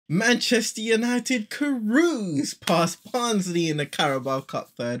Manchester United cruise past Barnsley in the Carabao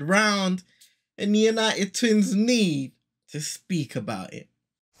Cup third round, and the United Twins need to speak about it.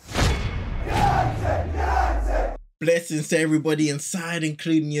 Blessings to everybody inside,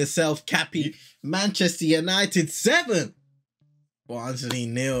 including yourself, Cappy. Manchester United 7,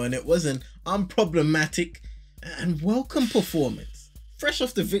 Barnsley 0, and it was an unproblematic and welcome performance. Fresh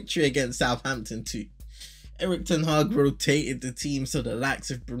off the victory against Southampton too. Erik ten Hag rotated the team so the likes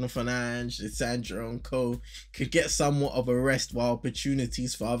of Bruno Fernandes, Lisandro and co could get somewhat of a rest while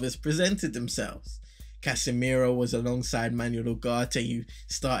opportunities for others presented themselves. Casemiro was alongside Manuel Ugarte, who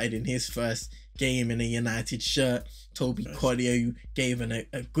started in his first game in a United shirt. Toby Collier, who gave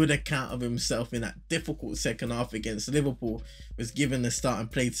a good account of himself in that difficult second half against Liverpool, was given the start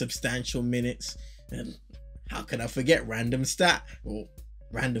and played substantial minutes. And how can I forget random stat or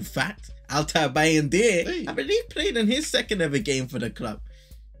random fact? Altay Bayindir, I believe, played in his second ever game for the club.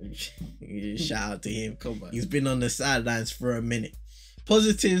 Shout out to him. He's been on the sidelines for a minute.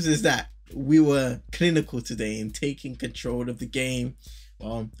 Positives is that we were clinical today in taking control of the game,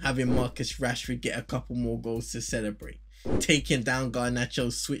 having Marcus Rashford get a couple more goals to celebrate, taking down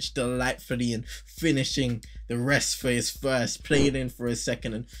Garnacho, switched delightfully and finishing the rest for his first, played in for his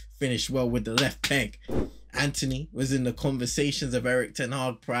second and finished well with the left peg. Anthony was in the conversations of Erik ten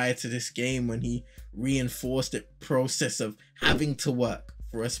Hag prior to this game when he reinforced the process of having to work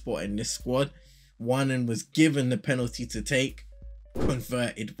for a spot in this squad. Won and was given the penalty to take,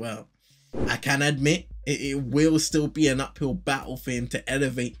 converted well. I can admit it will still be an uphill battle for him to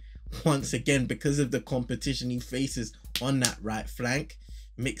elevate once again because of the competition he faces on that right flank,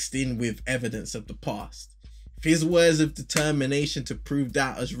 mixed in with evidence of the past. If his words of determination to prove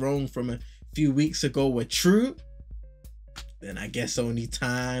doubters wrong from a few weeks ago were true, then I guess only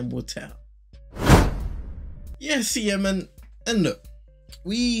time will tell. Yeah, CM, and look,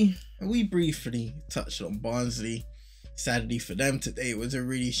 we briefly touched on Barnsley. Sadly for them today, it was a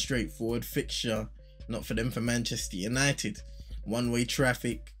really straightforward fixture. Not for them, for Manchester United. One-way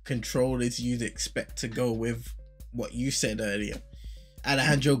traffic, control as you'd expect to go with what you said earlier.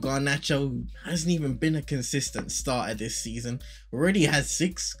 Alejandro Garnacho, who hasn't even been a consistent starter this season, already has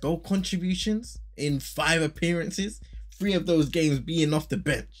 6 goal contributions in 5 appearances, 3 of those games being off the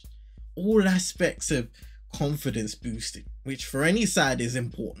bench. All aspects of confidence boosting, which for any side is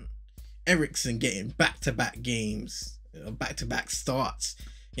important. Eriksen getting back-to-back games, back-to-back starts,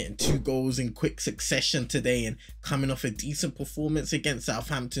 getting 2 goals in quick succession today and coming off a decent performance against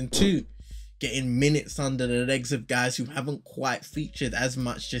Southampton too. Getting minutes under the legs of guys who haven't quite featured as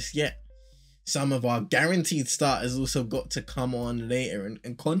much just yet. Some of our guaranteed starters also got to come on later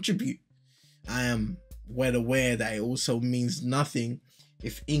and contribute. I am well aware that it also means nothing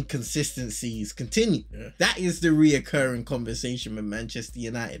if inconsistencies continue. That is the reoccurring conversation with Manchester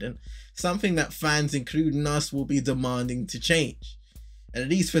United, and something that fans, including us, will be demanding to change. And at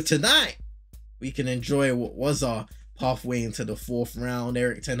least for tonight, we can enjoy what was our pathway into the 4th round.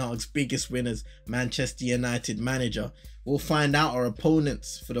 Erik ten Hag's biggest win as Manchester United manager. We'll find out our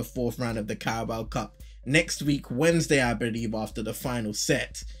opponents for the 4th round of the Carabao Cup next week, Wednesday, I believe, after the final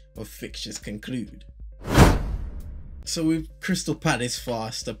set of fixtures conclude. So with Crystal Palace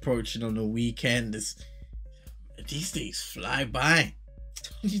fast approaching on the weekend, these days fly by.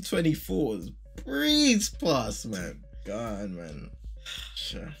 2024 is breeze past, man. God, man.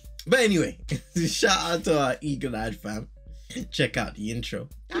 Sure. But anyway, shout out to our eagle-eyed fam. Check out the intro.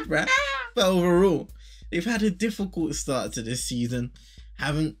 Good rap. But overall, they've had a difficult start to this season.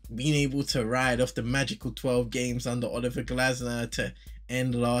 Haven't been able to ride off the magical 12 games under Oliver Glasner to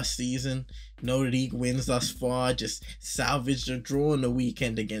end last season. No league wins thus far. Just salvaged a draw on the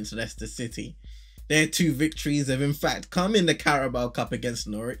weekend against Leicester City. Their 2 victories have in fact come in the Carabao Cup against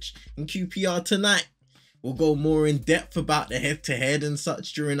Norwich and QPR tonight. We'll go more in depth about the head-to-head and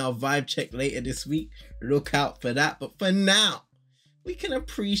such during our vibe check later this week. Look out for that. But for now, we can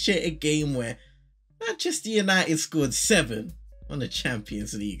appreciate a game where Manchester United scored 7 on the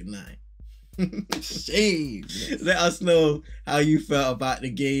Champions League night. Shame. Let us know how you felt about the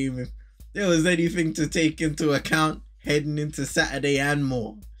game. If there was anything to take into account heading into Saturday and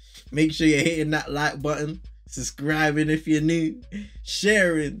more. Make sure you're hitting that like button. Subscribing if you're new,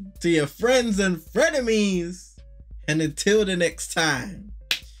 sharing to your friends and frenemies, and until the next time,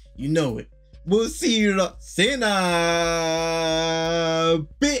 you know it. We'll see you lot in a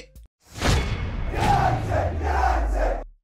bit.